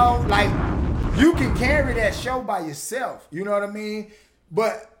 Casino, like, you can carry that show by yourself. You know what I mean?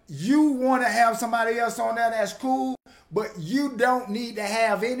 But you want to have somebody else on there, that's cool. But you don't need to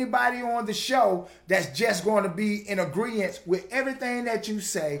have anybody on the show that's just going to be in agreement with everything that you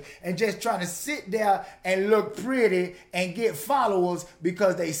say and just trying to sit there and look pretty and get followers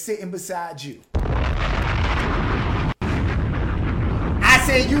because they sitting beside you. I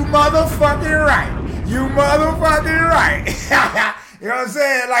said, you motherfucking right. You motherfucking right. You know what I'm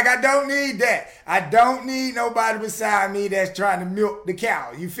saying? Like, I don't need that. I don't need nobody beside me that's trying to milk the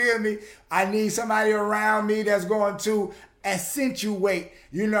cow. You feel me? I need somebody around me that's going to accentuate,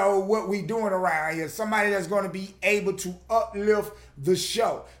 you know, what we doing around here. Somebody that's going to be able to uplift the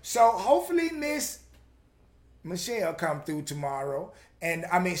show. So hopefully Miss Michelle come through tomorrow and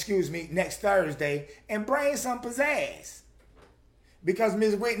next Thursday, and bring some pizzazz. Because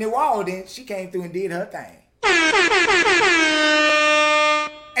Miss Whitney Walden, she came through and did her thing.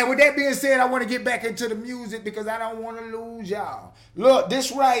 And with that being said, I want to get back into the music because I don't want to lose y'all. Look,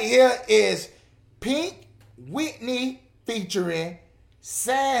 this right here is Pink Whitney featuring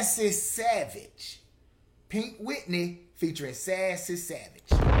Sassy Savage. Pink Whitney featuring Sassy Savage.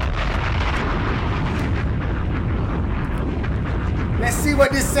 Let's see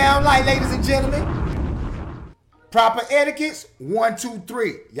what this sound like, ladies and gentlemen. Proper etiquettes, 1, 2,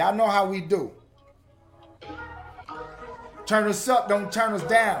 3. Y'all know how we do. Turn us up, don't turn us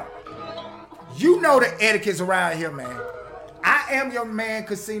down. You know the etiquettes around here, man. I am your man,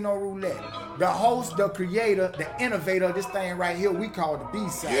 Casino Roulette. The host, the creator, the innovator of this thing right here we call the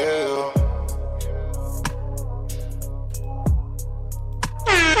B-side. Yeah.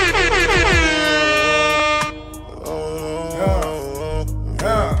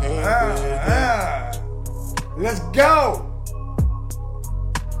 Let's go.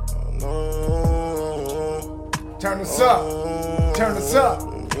 Turn us up. Turn us up.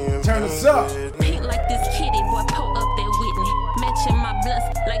 Turn us up. Paint like this kitty, boy, pull up that Whitney. Matching my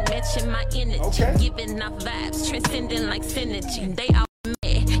blunts like matching my energy. Okay. Giving off vibes, transcending like synergy. They all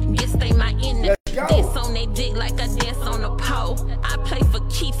mad, guess they my energy. Dance on they dick like I dance on a pole. I play for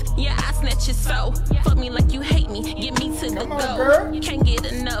keeps, yeah, I snatch your soul. Fuck me like you hate me, get me to the goal. Can't get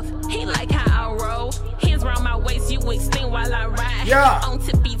enough, he like how I roll. Hands round my waist, you extend while I ride. Yeah. On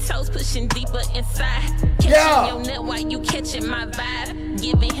tippy toes, pushing deeper inside. Catching your nut while you catching my vibe.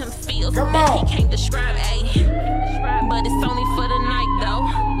 Giving him feels that he can't describe, ayy. But it's only for the night though.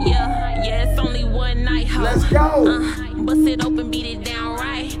 Yeah, it's only one night, ho. Let's go. Bust it open, beat it down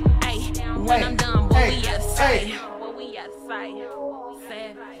right. When I'm done, boy, we out of sight.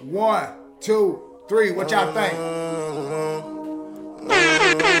 1, 2, 3. What y'all think?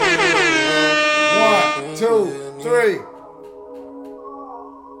 1, 2, 3.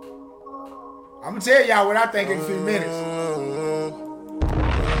 I'm gonna tell y'all what I think in a few minutes.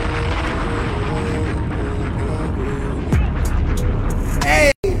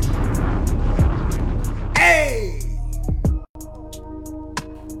 Hey!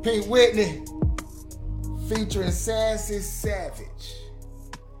 Pink Whitney featuring Sassy Savage.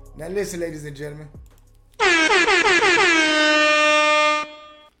 Now listen, ladies and gentlemen.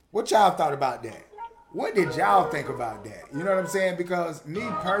 What y'all thought about that? What did y'all think about that? You know what I'm saying? Because me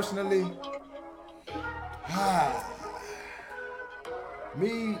personally,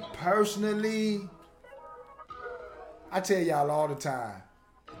 I tell y'all all the time.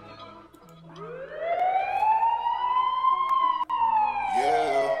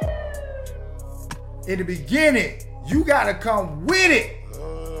 Yeah. In the beginning, you gotta come with it.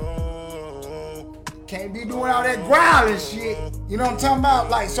 Can't be doing all that growling shit. You know what I'm talking about?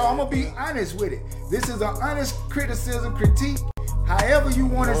 Like, so I'm gonna be honest with it. This is an honest criticism, critique. However you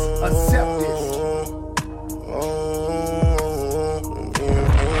want to accept this.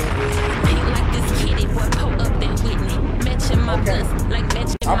 Okay.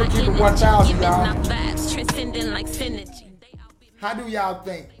 I'm gonna keep it 1,000, y'all. How do y'all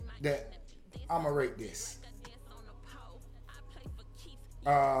think that I'm gonna rate this?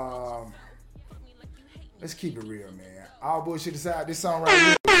 Let's keep it real, man. All bullshit aside, this song right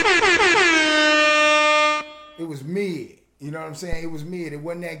here, it was mid. You know what I'm saying? It was mid. It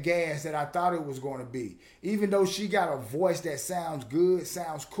wasn't that gas that I thought it was going to be. Even though she got a voice that sounds good,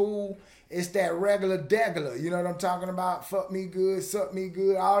 sounds cool, it's that regular degular. You know what I'm talking about? Fuck me good, suck me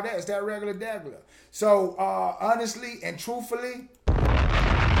good, all that. It's that regular degular. So, honestly and truthfully,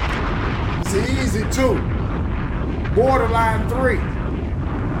 it's easy 2. Borderline 3.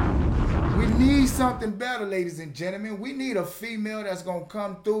 We need something better, ladies and gentlemen. We need a female that's going to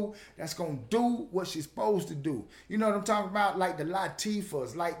come through, that's going to do what she's supposed to do. You know what I'm talking about? Like the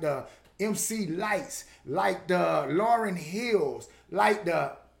Latifahs, like the MC Lights, like the Lauryn Hills, like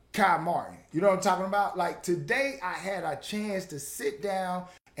the Kai Martin. You know what I'm talking about? Like today I had a chance to sit down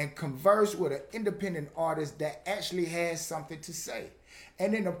and converse with an independent artist that actually has something to say.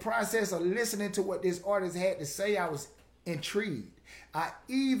 And in the process of listening to what this artist had to say, I was intrigued. I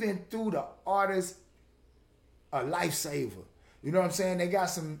even threw the artist a lifesaver. You know what I'm saying? They got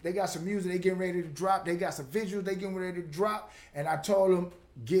some music they getting ready to drop. They got some visuals they getting ready to drop. And I told them,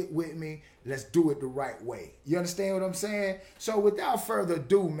 get with me. Let's do it the right way. You understand what I'm saying? So without further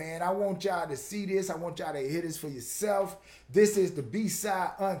ado, man, I want y'all to see this. I want y'all to hear this for yourself. This is the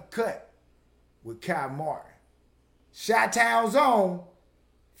B-Side Uncut with Kai Martin. Chi-Town's own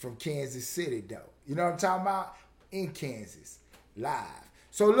from Kansas City, though. You know what I'm talking about? In Kansas. Live.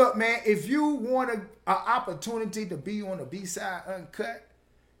 So look, man, if you want an opportunity to be on the B-side Uncut,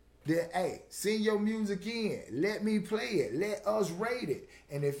 then hey, send your music in. Let me play it. Let us rate it.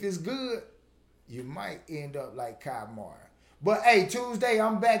 And if it's good, you might end up like Kai Martin. But hey, Tuesday,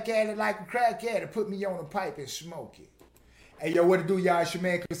 I'm back at it like a crack addict. Put me on the pipe and smoke it. Hey, yo, what to do, y'all? It's your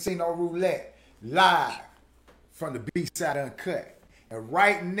man, Casino Roulette, live from the B-side Uncut. And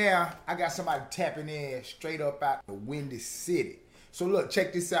right now, I got somebody tapping in straight up out the Windy City. So look,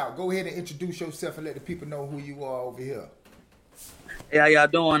 check this out. Go ahead and introduce yourself and let the people know who you are over here. Hey, how y'all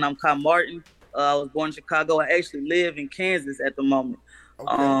doing? I'm Kai Martin. I was born in Chicago. I actually live in Kansas at the moment.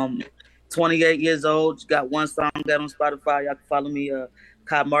 Okay. 28 years old. Got one song got on Spotify. Y'all can follow me,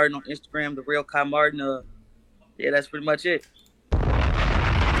 Kai Martin on Instagram, The Real Kai Martin. Yeah, that's pretty much it.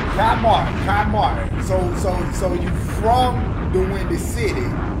 Kai Martin. So you from the Windy City,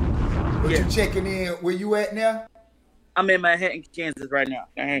 but you checking in. Where you at now? I'm in Manhattan, Kansas right now.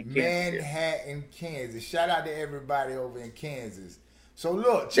 Manhattan, Kansas. Shout out to everybody over in Kansas. So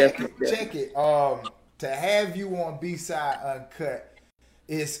look, check it. To have you on B-Side Uncut,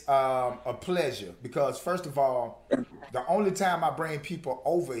 it's a pleasure because first of all, the only time I bring people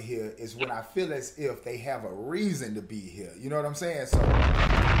over here is when I feel as if they have a reason to be here. You know what I'm saying? So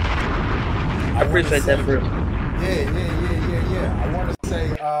I appreciate that, bro. Yeah. I want to say,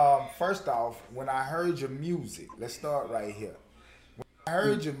 first off, when I heard your music, let's start right here. When I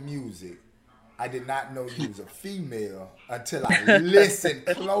heard your music, I did not know you was a female until I listened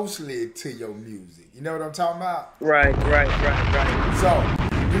closely to your music. You know what I'm talking about? Right. So,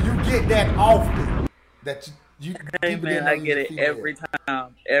 do you get that often? That you hey man, I get it every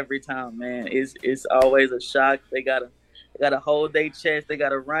time, man. It's always a shock. They gotta hold their chest. They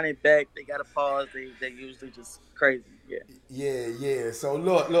gotta run it back. They gotta pause. They usually just crazy. Yeah. So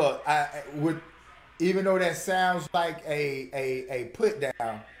look. I would, even though that sounds like a put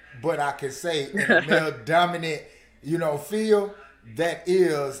down, but I can say in a male dominant, feel that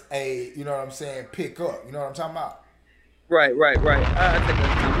is a, you know what I'm saying, pick up. You know what I'm talking about? Right. I take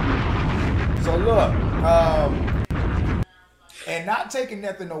that compliment. So look, and not taking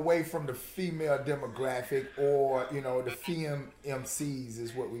nothing away from the female demographic or, the femme MCs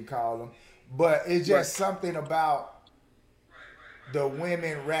is what we call them. But it's just something about the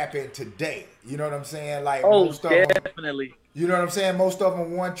women rapping today. You know what I'm saying? Like most of definitely. them, you know what I'm saying? Most of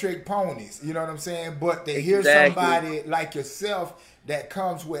them one-trick ponies. You know what I'm saying? But to hear somebody like yourself that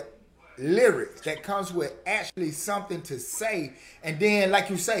comes with lyrics, that comes with actually something to say, and then, like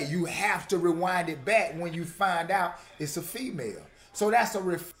you say, you have to rewind it back when you find out it's a female. So that's a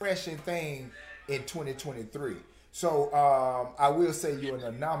refreshing thing in 2023. So I will say you're an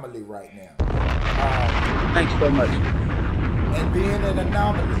anomaly right now. Thanks so much. And being an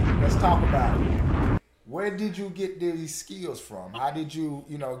anomaly, let's talk about it. Where did you get these skills from? How did you,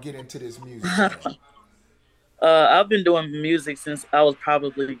 get into this music? I've been doing music since I was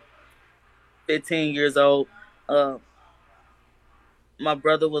probably 15 years old. My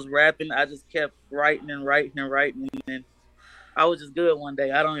brother was rapping. I just kept writing, and I was just good one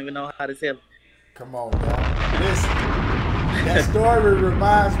day. I don't even know how to tell it. Come on, man. Listen, that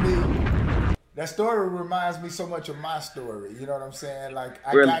story reminds me so much of my story. You know what I'm saying? Like,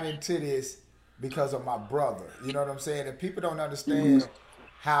 I got into this because of my brother. You know what I'm saying? And people don't understand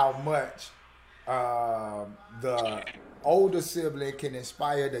how much the older sibling can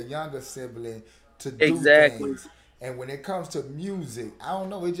inspire the younger sibling to do things. And when it comes to music, I don't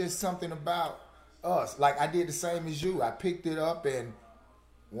know, it's just something about us. Like, I did the same as you. I picked it up and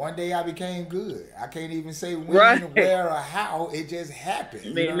one day I became good. I can't even say when, where, or how. It just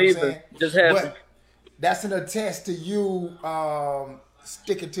happened. Me neither. Just happened. But that's an attest to you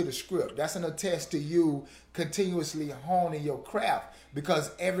sticking to the script. That's an attest to you continuously honing your craft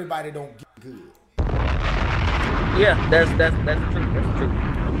because everybody don't get good. Yeah, that's true. That's true.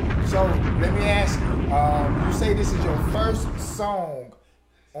 So let me ask you. You say this is your first song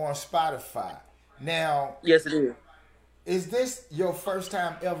on Spotify. Now, yes, it is. Is this your first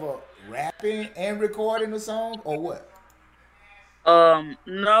time ever rapping and recording a song, or what?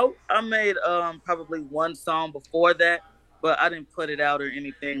 No, I made probably one song before that, but I didn't put it out or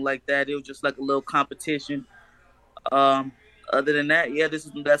anything like that. It was just like a little competition. Other than that,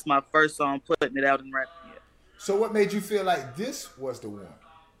 that's my first song putting it out and rapping. Yeah. So what made you feel like this was the one?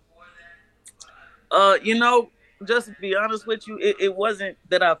 Just to be honest with you, it wasn't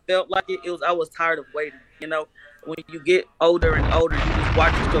that I felt like it. It was I was tired of waiting. When you get older and older, you just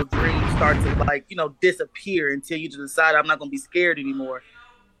watch your dreams start to disappear until you just decide I'm not gonna be scared anymore,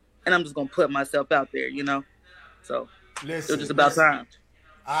 and I'm just gonna put myself out there. So it was just about time.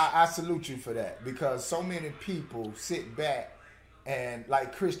 I salute you for that because so many people sit back And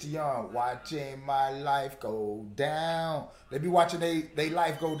like Christian, watching my life go down. They be watching they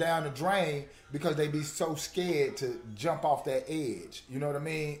life go down the drain because they be so scared to jump off that edge. You know what I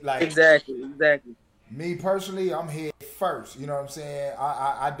mean? Like Exactly. me personally, I'm head first. You know what I'm saying?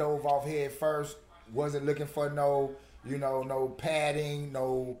 I dove off head first. Wasn't looking for no padding,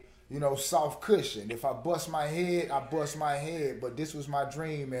 no soft cushion. If I bust my head, I bust my head. But this was my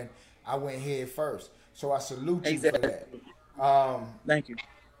dream, and I went head first. So I salute you for that. Thank you.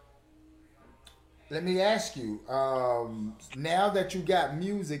 Let me ask you, now that you got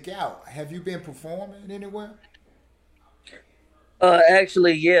music out, have you been performing anywhere?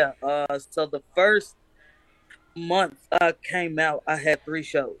 Actually, yeah. So the first month I came out, I had 3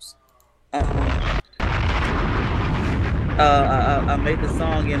 shows. I made the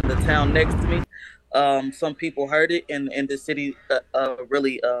song in the town next to me. Some people heard it, and the city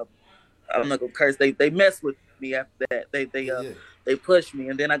really, I'm not gonna curse. They messed with me after that. They pushed me,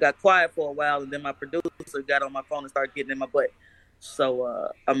 and then I got quiet for a while, and then my producer got on my phone and started getting in my butt.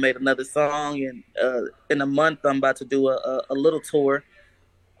 So I made another song, and in a month I'm about to do a little tour.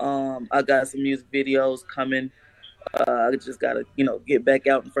 I got some music videos coming. I just gotta get back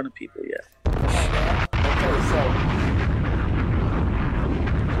out in front of people. Yeah. Okay, so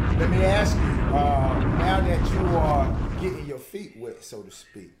let me ask you. Now that you are getting your feet wet, so to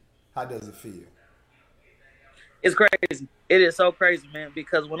speak, how does it feel? It's crazy. It is so crazy, man,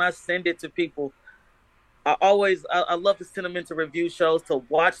 because when I send it to people, I love to send them into review shows to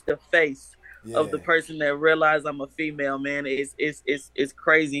watch the face of the person that realized I'm a female, man. It's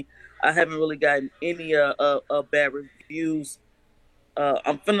crazy. I haven't really gotten any bad reviews.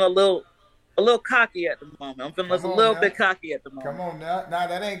 I'm feeling a little cocky at the moment. I'm feeling a little bit cocky at the moment. Come on now. Now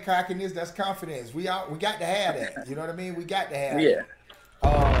that ain't cockiness, that's confidence. We got to have that. You know what I mean? We got to have that.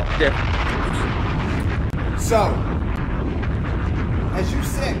 Definitely. So, as you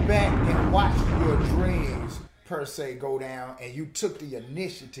sat back and watched your dreams, per se, go down, and you took the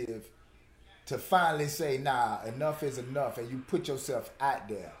initiative to finally say, nah, enough is enough, and you put yourself out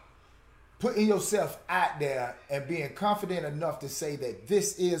there. Putting yourself out there and being confident enough to say that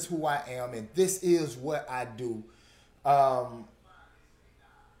this is who I am and this is what I do,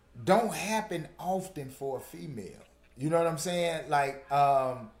 don't happen often for a female. You know what I'm saying? Like,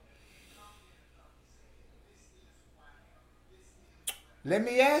 let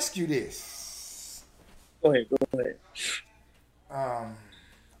me ask you this. Go ahead.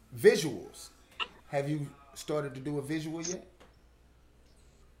 Visuals. Have you started to do a visual yet?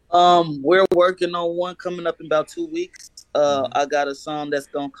 We're working on one coming up in about 2 weeks. I got a song that's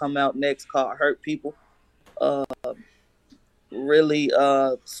gonna come out next called "Hurt People." Really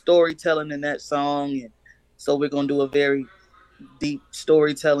storytelling in that song, and so we're gonna do a very deep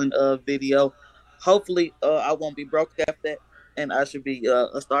storytelling video. Hopefully, I won't be broke after that, and I should be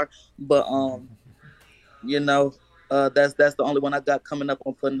a star. But that's the only one I got coming up.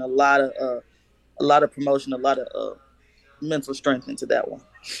 I'm putting a lot of promotion, a lot of mental strength into that one.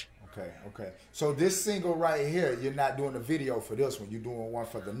 Okay. So this single right here, you're not doing a video for this one. You're doing one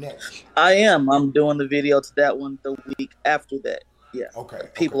for the next. I am. I'm doing the video to that one the week after that. Yeah. Okay.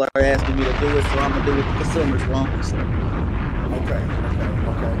 People are asking me to do it, so I'm gonna do what the consumers want. So. Okay.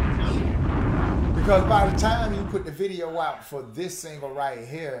 Because by the time you put the video out for this single right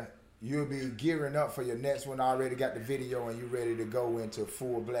here, you'll be gearing up for your next one. Already got the video, and you're ready to go into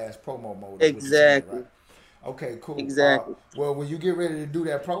full blast promo mode. Exactly. Right? Okay, cool. Exactly. Well, when you get ready to do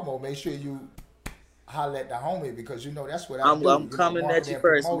that promo, make sure you holler at the homie, because that's what I'm doing. I'm coming at you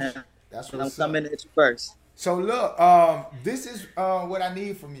first, man. That's what I'm coming at you first. So look, this is what I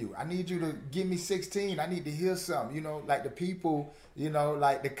need from you. I need you to give me 16. I need to hear something. Like the people,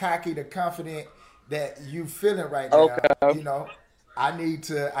 like the cocky, the confident that you feeling right now. Okay. I need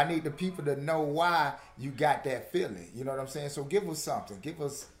the people to know why you got that feeling. You know what I'm saying? So give us something. Give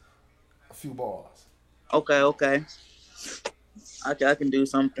us a few bars. Okay. I can do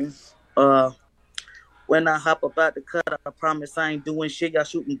something. When I hop up out the cut, I promise I ain't doing shit. Y'all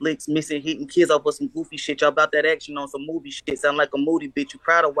shooting blicks, missing, hitting kids over some goofy shit. Y'all about that action on some movie shit. Sound like a moody bitch. You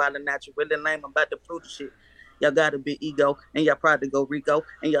proud of wildin' out. You really lame. I'm about to prove the shit. Y'all got a big ego, and y'all proud to go Rico.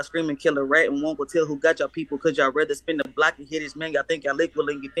 And y'all screaming kill a rat and won't go tell who got y'all people, cause y'all rather spin the block and hit his man. Y'all think y'all equal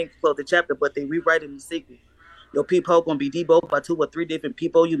and you think you close the chapter, but they rewriting the sequel. Your peephole gonna be Debo by 2 or 3 different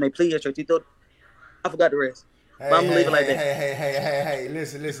people. You may plead your Tito. I forgot the rest. But I'm gonna leave it like that. Hey,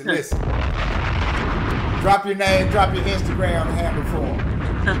 listen. Drop your name, drop your Instagram handle for him.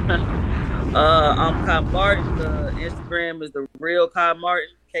 I'm Kai Martin. The Instagram is the real Kai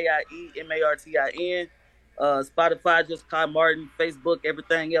Martin, KIEMARTIN. Spotify, just Kai Martin. Facebook,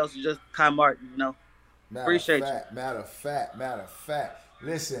 everything else is just Kai Martin, Appreciate you. Matter of fact.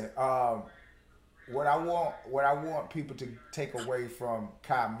 Listen, what I want people to take away from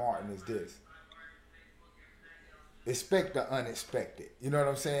Kai Martin is this. Expect the unexpected. You know what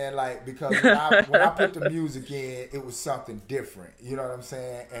I'm saying? Like, because when I put the music in, it was something different. You know what I'm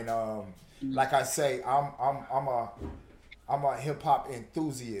saying? And like I say, I'm a hip hop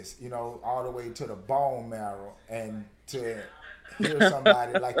enthusiast, you know, all the way to the bone marrow. And to hear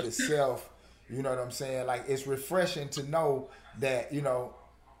somebody like yourself, you know what I'm saying? Like, it's refreshing to know that, you know,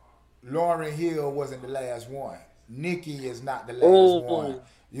 Lauryn Hill wasn't the last one. Nicki is not the last one.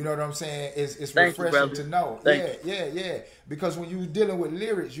 You know what I'm saying? It's refreshing to know. Yeah. Because when you're dealing with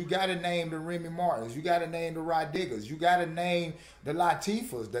lyrics, you got to name the Remy Martins. You got to name the Rod Diggers. You got to name the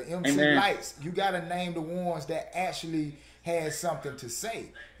Latifahs, the MC Lights. You got to name the ones that actually had something to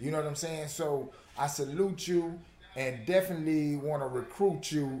say. You know what I'm saying? So I salute you and definitely want to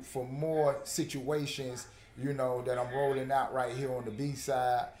recruit you for more situations, you know, that I'm rolling out right here on the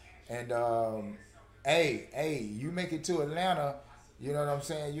B-side. And, hey, you make it to Atlanta, you know what I'm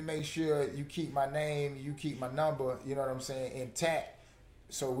saying? You make sure you keep my name, you keep my number, you know what I'm saying, intact,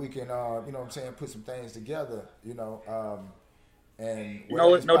 so we can, you know what I'm saying, put some things together, you know. And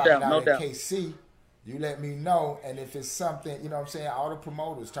no doubt. KC, you let me know. And if it's something, you know what I'm saying, all the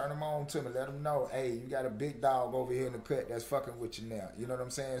promoters, turn them on to me, let them know, hey, you got a big dog over here in the cut that's fucking with you now. You know what I'm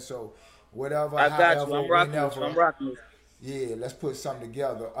saying? So whatever, I got you. I'm rocking with you. Yeah, let's put something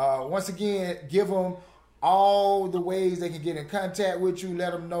together. Once again, give them all the ways they can get in contact with you.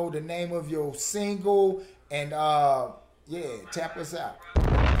 Let them know the name of your single, and tap us out.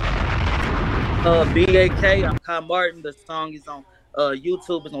 BAK, I'm Kai Martin. The song is on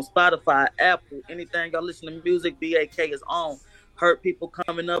YouTube, it's on Spotify, Apple, anything y'all listen to music, BAK is on. Hurt People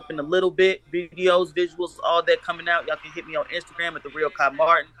coming up in a little bit, videos, visuals, all that coming out. Y'all can hit me on Instagram at The Real Kai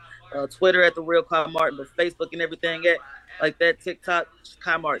Martin, Twitter at The Real Kai Martin, but Facebook and everything like that, TikTok,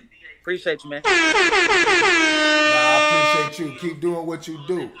 Kai Martin. Appreciate you, man. I appreciate you. Keep doing what you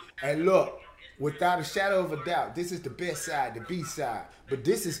do. And look, without a shadow of a doubt, this is the best side, the B side. But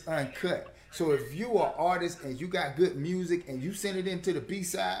this is uncut. So if you are an artist and you got good music and you send it into the B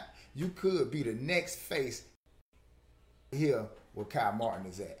side, you could be the next face here where Kai Martin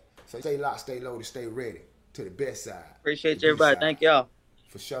is at. So stay locked, stay loaded, stay ready to the best side. Appreciate you, everybody. Thank y'all.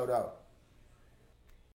 For sure, though.